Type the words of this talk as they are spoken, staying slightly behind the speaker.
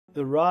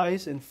The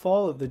rise and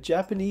fall of the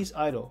Japanese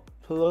idol.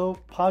 Hello,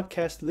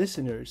 podcast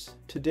listeners.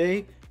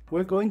 Today,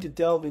 we're going to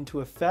delve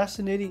into a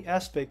fascinating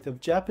aspect of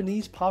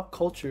Japanese pop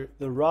culture,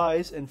 the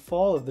rise and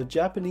fall of the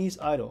Japanese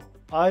idol.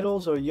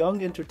 Idols are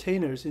young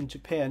entertainers in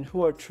Japan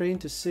who are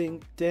trained to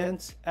sing,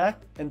 dance,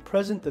 act, and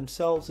present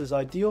themselves as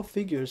ideal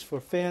figures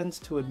for fans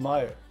to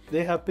admire.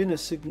 They have been a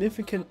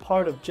significant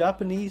part of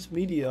Japanese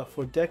media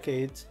for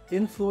decades,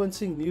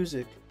 influencing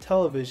music,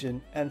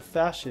 television, and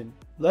fashion.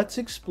 Let's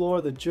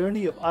explore the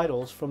journey of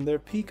idols from their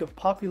peak of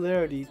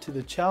popularity to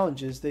the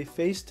challenges they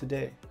face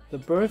today. The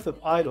birth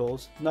of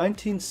idols,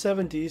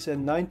 1970s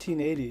and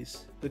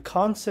 1980s. The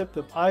concept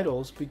of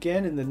idols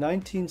began in the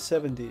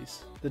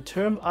 1970s. The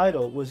term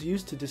idol was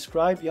used to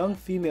describe young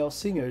female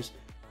singers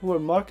who were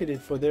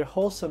marketed for their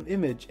wholesome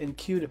image and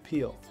cute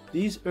appeal.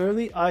 These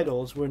early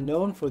idols were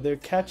known for their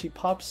catchy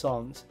pop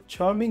songs,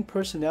 charming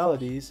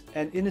personalities,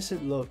 and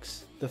innocent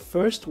looks. The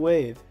first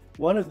wave.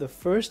 One of the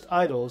first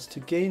idols to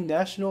gain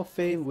national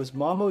fame was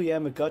Mamo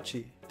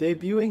Yamaguchi.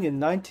 Debuting in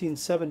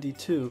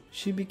 1972,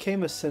 she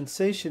became a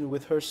sensation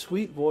with her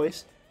sweet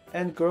voice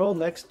and girl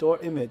next door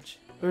image.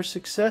 Her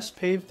success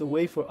paved the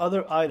way for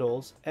other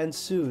idols, and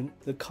soon,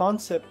 the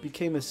concept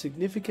became a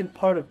significant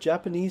part of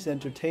Japanese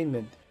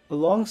entertainment.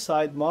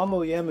 Alongside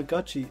Mamo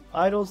Yamaguchi,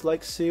 idols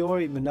like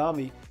Saori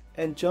Minami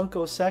and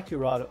Junko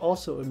Sakurada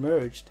also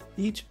emerged,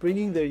 each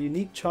bringing their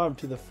unique charm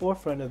to the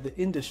forefront of the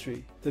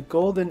industry. The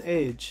Golden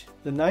Age.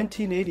 The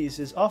 1980s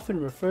is often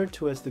referred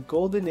to as the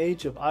Golden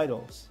Age of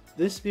idols.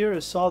 This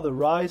era saw the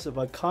rise of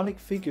iconic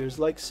figures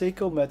like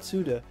Seiko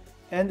Matsuda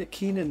and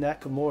Akina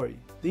Nakamori.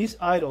 These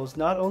idols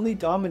not only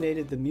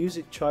dominated the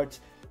music charts,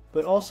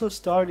 but also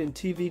starred in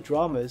TV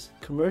dramas,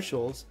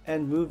 commercials,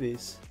 and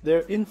movies.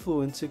 Their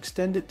influence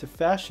extended to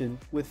fashion,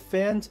 with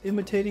fans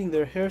imitating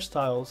their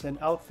hairstyles and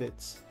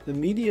outfits. The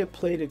media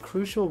played a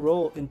crucial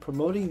role in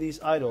promoting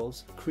these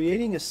idols,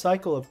 creating a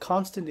cycle of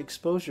constant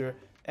exposure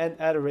and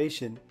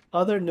adoration.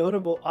 Other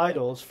notable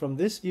idols from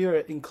this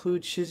era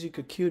include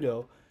Shizuka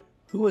Kudo,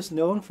 who was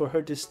known for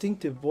her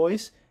distinctive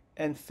voice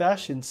and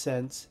fashion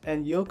sense,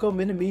 and Yoko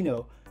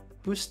Minamino,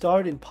 who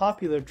starred in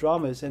popular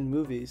dramas and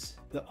movies.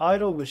 The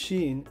Idol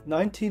Machine,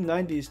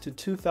 1990s to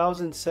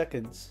 2000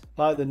 seconds.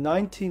 By the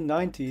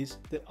 1990s,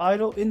 the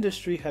idol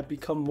industry had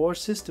become more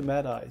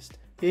systematized.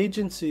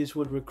 Agencies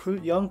would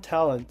recruit young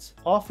talents,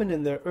 often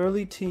in their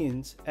early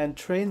teens, and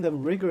train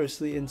them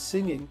rigorously in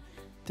singing,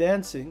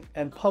 dancing,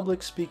 and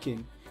public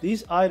speaking.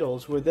 These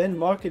idols were then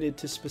marketed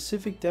to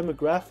specific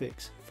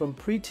demographics, from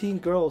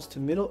preteen girls to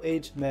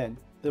middle-aged men.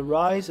 The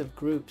rise of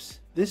groups.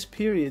 This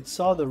period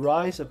saw the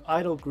rise of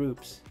idol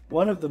groups.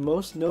 One of the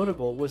most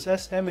notable was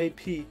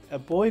SMAP, a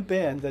boy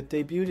band that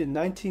debuted in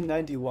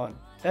 1991.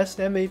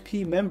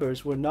 SMAP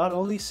members were not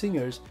only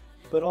singers,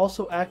 but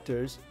also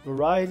actors,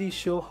 variety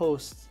show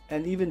hosts,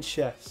 and even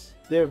chefs.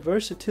 Their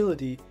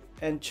versatility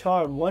and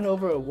charm won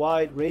over a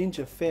wide range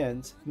of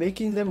fans,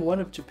 making them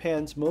one of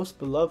Japan's most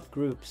beloved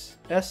groups.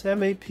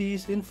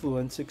 SMAP's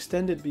influence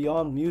extended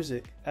beyond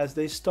music, as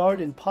they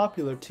starred in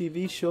popular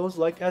TV shows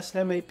like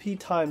SMAP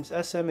Times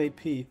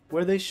SMAP,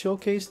 where they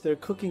showcased their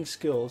cooking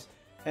skills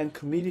and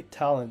comedic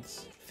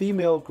talents.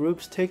 Female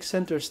groups take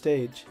center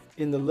stage.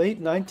 In the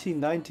late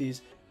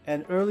 1990s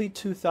and early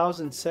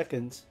 2000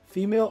 seconds,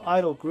 female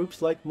idol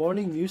groups like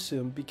Morning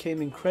Musume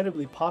became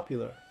incredibly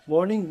popular.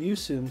 Morning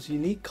Musume's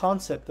unique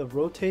concept of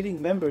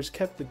rotating members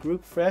kept the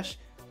group fresh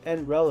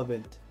and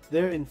relevant.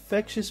 Their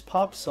infectious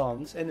pop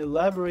songs and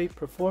elaborate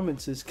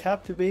performances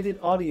captivated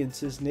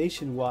audiences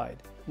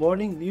nationwide.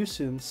 Morning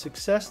Musume's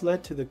success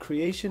led to the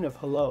creation of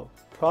Hello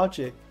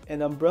Project,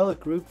 an umbrella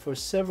group for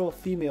several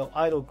female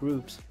idol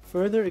groups,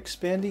 further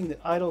expanding the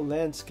idol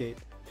landscape.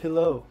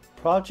 Hello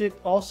Project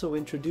also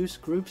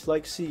introduced groups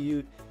like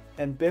Seiyut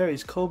and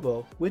Barry's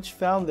Kobo, which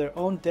found their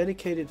own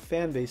dedicated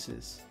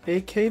fanbases.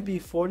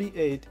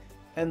 AKB48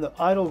 and the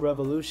Idol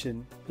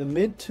Revolution. The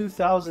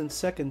mid-2000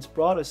 seconds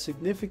brought a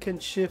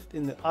significant shift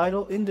in the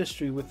idol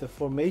industry with the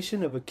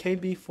formation of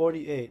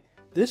AKB48.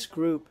 This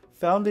group,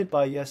 founded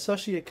by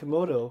Yasushi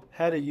Kimoto,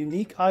 had a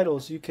unique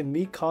idols you can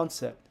meet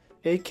concept.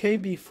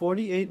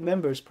 AKB48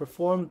 members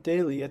performed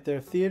daily at their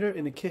theater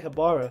in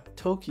Akihabara,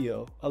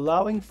 Tokyo,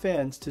 allowing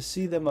fans to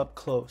see them up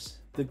close.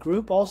 The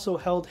group also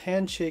held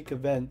handshake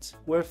events,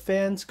 where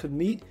fans could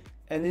meet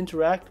and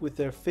interact with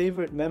their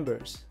favorite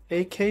members.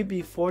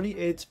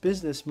 AKB48's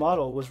business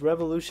model was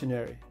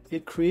revolutionary.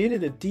 It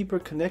created a deeper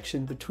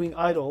connection between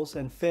idols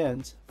and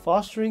fans,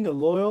 fostering a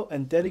loyal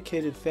and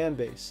dedicated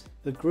fanbase.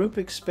 The group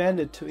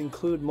expanded to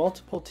include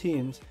multiple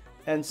teams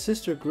and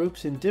sister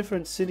groups in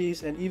different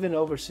cities and even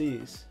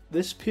overseas.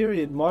 This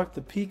period marked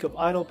the peak of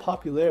idol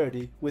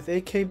popularity, with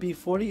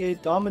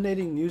AKB48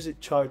 dominating music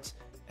charts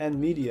and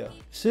media.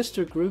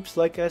 Sister groups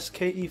like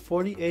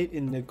SKE48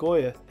 in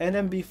Nagoya,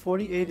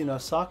 NMB48 in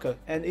Osaka,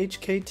 and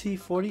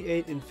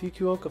HKT48 in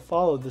Fukuoka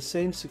followed the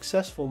same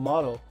successful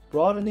model,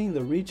 broadening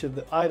the reach of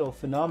the idol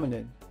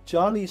phenomenon.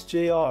 Johnny's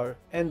Jr.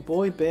 and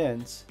boy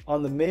bands.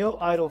 On the male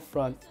idol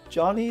front,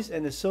 Johnny's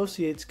and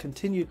Associates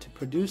continued to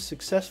produce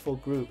successful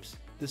groups.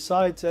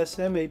 Besides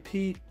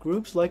SMAP,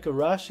 groups like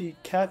Arashi,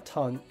 Cat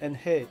Ton, and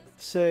Hey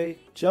Say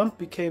Jump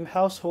became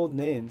household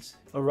names.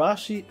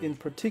 Arashi, in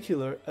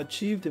particular,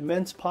 achieved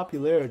immense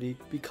popularity,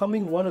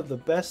 becoming one of the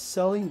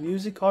best-selling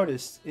music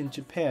artists in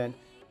Japan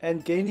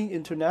and gaining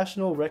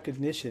international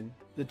recognition.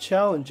 The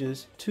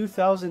challenges,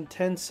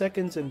 2010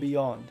 seconds and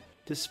beyond.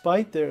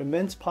 Despite their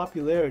immense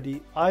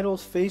popularity,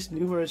 idols face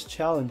numerous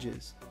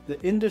challenges.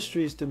 The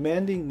industry's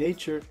demanding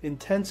nature,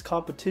 intense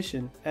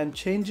competition, and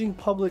changing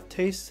public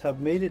tastes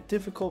have made it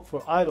difficult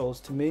for idols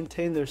to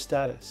maintain their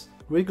status.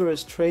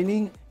 Rigorous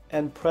training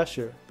and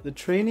pressure. The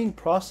training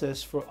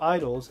process for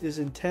idols is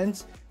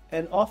intense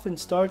and often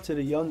starts at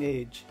a young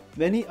age.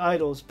 Many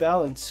idols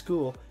balance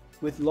school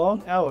with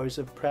long hours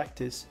of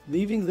practice,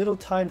 leaving little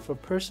time for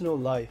personal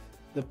life.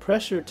 The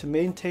pressure to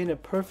maintain a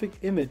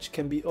perfect image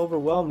can be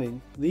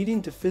overwhelming,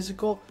 leading to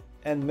physical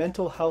and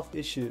mental health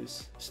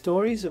issues.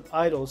 Stories of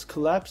idols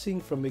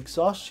collapsing from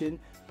exhaustion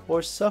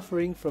or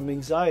suffering from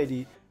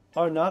anxiety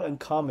are not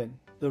uncommon.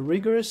 The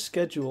rigorous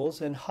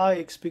schedules and high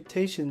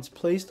expectations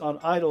placed on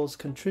idols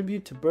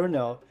contribute to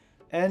burnout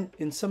and,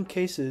 in some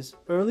cases,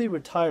 early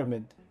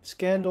retirement.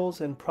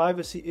 Scandals and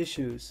privacy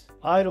issues.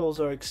 Idols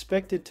are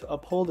expected to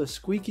uphold a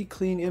squeaky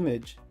clean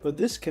image, but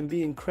this can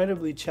be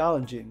incredibly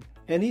challenging.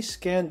 Any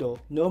scandal,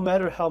 no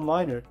matter how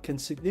minor, can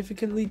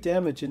significantly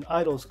damage an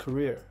idol's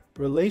career.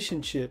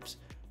 Relationships,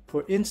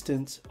 for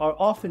instance, are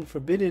often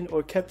forbidden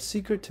or kept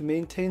secret to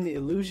maintain the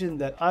illusion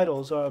that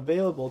idols are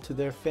available to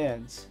their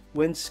fans.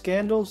 When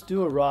scandals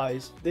do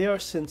arise, they are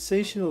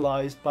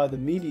sensationalized by the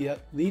media,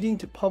 leading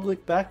to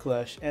public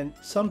backlash and,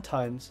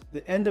 sometimes,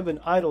 the end of an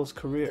idol's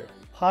career.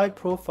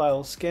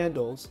 High-profile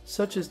scandals,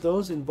 such as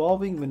those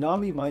involving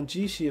Minami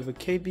Mainjishi of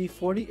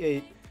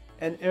AKB48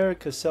 and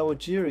Erika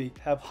Sawajiri,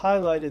 have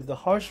highlighted the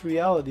harsh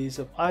realities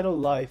of idol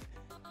life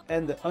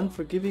and the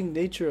unforgiving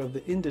nature of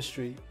the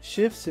industry.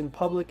 Shifts in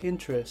public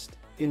interest.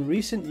 In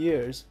recent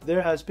years,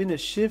 there has been a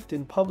shift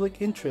in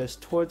public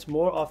interest towards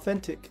more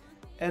authentic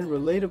and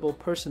relatable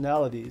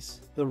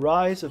personalities. The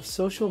rise of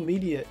social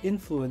media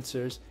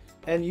influencers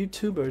and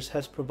YouTubers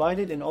has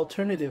provided an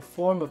alternative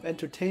form of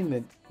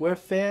entertainment where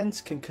fans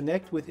can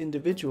connect with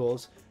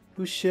individuals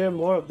who share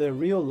more of their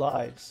real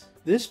lives.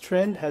 This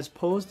trend has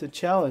posed a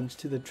challenge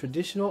to the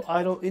traditional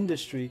idol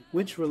industry,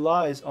 which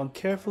relies on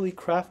carefully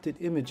crafted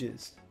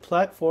images.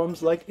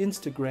 Platforms like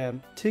Instagram,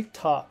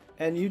 TikTok,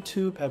 and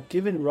YouTube have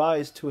given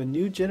rise to a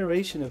new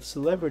generation of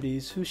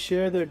celebrities who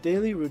share their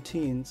daily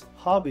routines,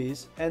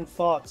 hobbies, and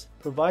thoughts,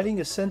 providing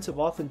a sense of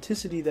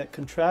authenticity that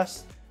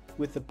contrasts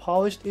with the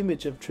polished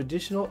image of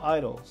traditional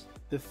idols.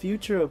 The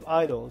future of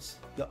idols.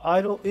 The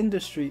idol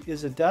industry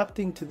is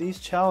adapting to these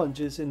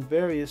challenges in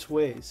various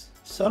ways.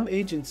 Some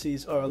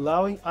agencies are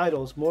allowing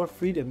idols more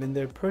freedom in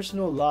their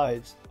personal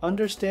lives,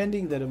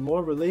 understanding that a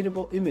more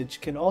relatable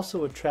image can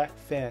also attract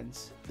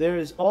fans. There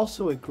is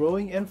also a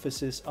growing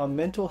emphasis on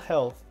mental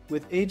health,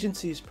 with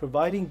agencies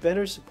providing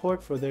better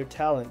support for their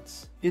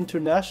talents.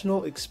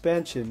 International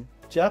expansion.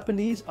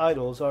 Japanese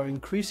idols are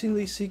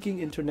increasingly seeking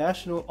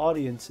international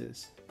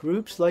audiences.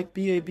 Groups like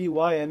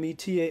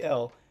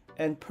BABYMETAL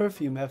and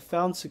Perfume have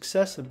found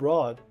success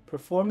abroad,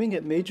 performing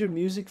at major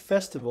music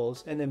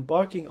festivals and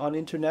embarking on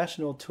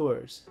international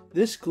tours.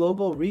 This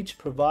global reach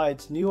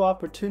provides new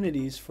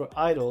opportunities for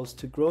idols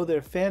to grow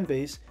their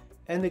fanbase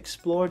and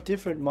explore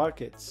different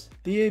markets.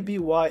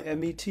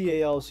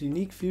 BABYMETAL's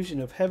unique fusion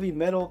of heavy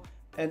metal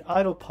and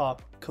idol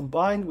pop,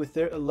 combined with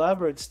their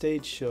elaborate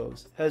stage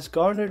shows, has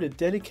garnered a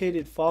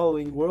dedicated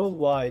following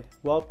worldwide,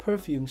 while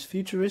Perfume's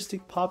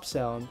futuristic pop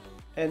sound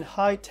and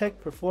high-tech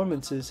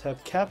performances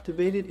have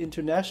captivated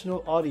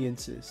international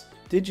audiences.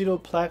 Digital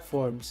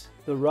platforms.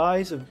 The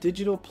rise of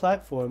digital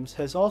platforms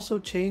has also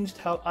changed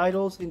how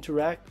idols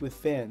interact with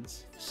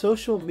fans.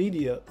 Social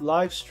media,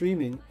 live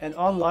streaming, and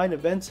online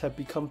events have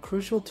become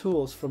crucial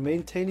tools for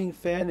maintaining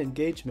fan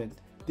engagement.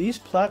 These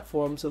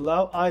platforms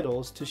allow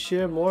idols to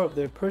share more of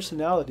their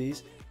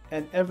personalities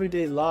and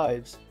everyday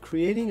lives,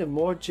 creating a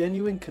more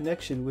genuine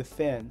connection with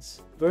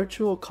fans.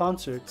 Virtual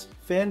concerts,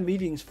 fan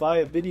meetings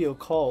via video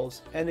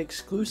calls, and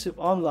exclusive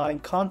online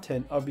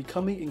content are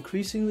becoming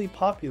increasingly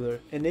popular,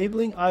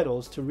 enabling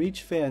idols to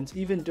reach fans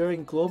even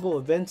during global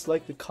events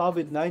like the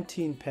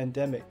COVID-19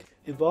 pandemic.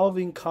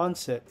 Evolving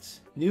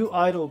concepts. New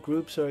idol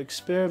groups are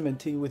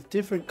experimenting with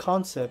different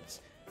concepts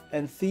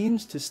and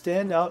themes to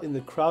stand out in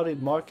the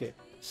crowded market.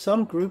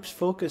 Some groups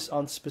focus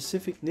on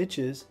specific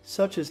niches,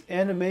 such as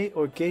anime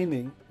or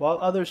gaming, while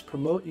others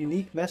promote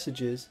unique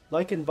messages,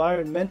 like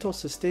environmental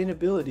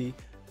sustainability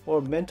or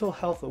mental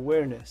health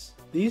awareness.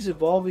 These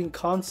evolving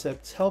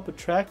concepts help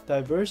attract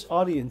diverse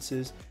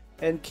audiences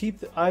and keep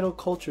the idol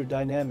culture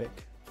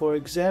dynamic. For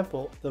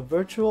example, the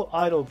virtual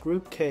idol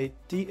group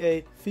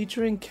KDA,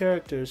 featuring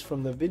characters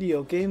from the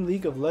video game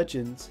League of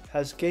Legends,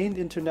 has gained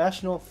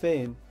international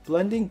fame,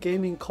 blending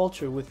gaming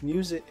culture with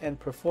music and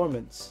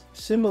performance.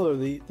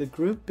 Similarly, the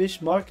group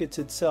Bish markets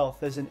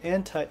itself as an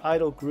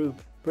anti-idol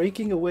group,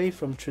 breaking away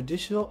from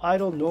traditional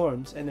idol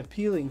norms and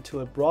appealing to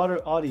a broader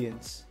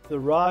audience. The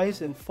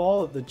rise and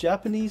fall of the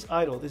Japanese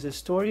idol is a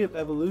story of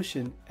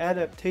evolution,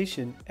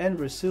 adaptation, and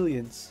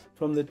resilience.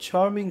 From the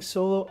charming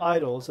solo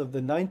idols of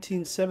the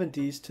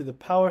 1970s to the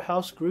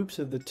powerhouse groups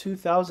of the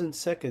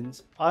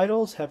 2010s,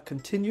 idols have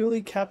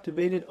continually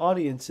captivated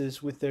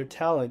audiences with their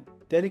talent,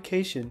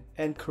 dedication,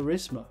 and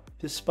charisma.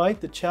 Despite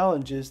the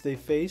challenges they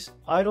face,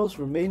 idols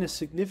remain a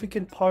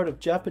significant part of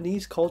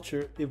Japanese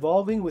culture,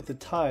 evolving with the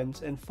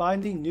times and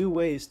finding new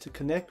ways to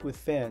connect with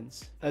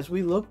fans. As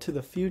we look to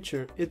the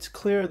future, it's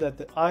clear that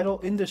the idol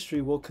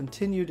industry will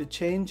continue to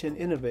change and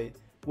innovate.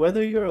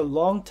 Whether you're a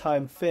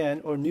longtime fan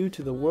or new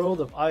to the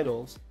world of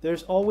idols,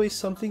 there's always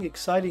something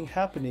exciting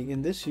happening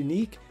in this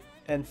unique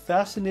and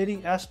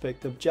fascinating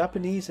aspect of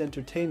Japanese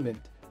entertainment.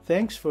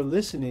 Thanks for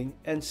listening,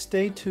 and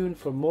stay tuned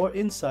for more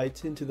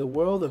insights into the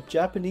world of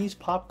Japanese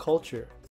pop culture.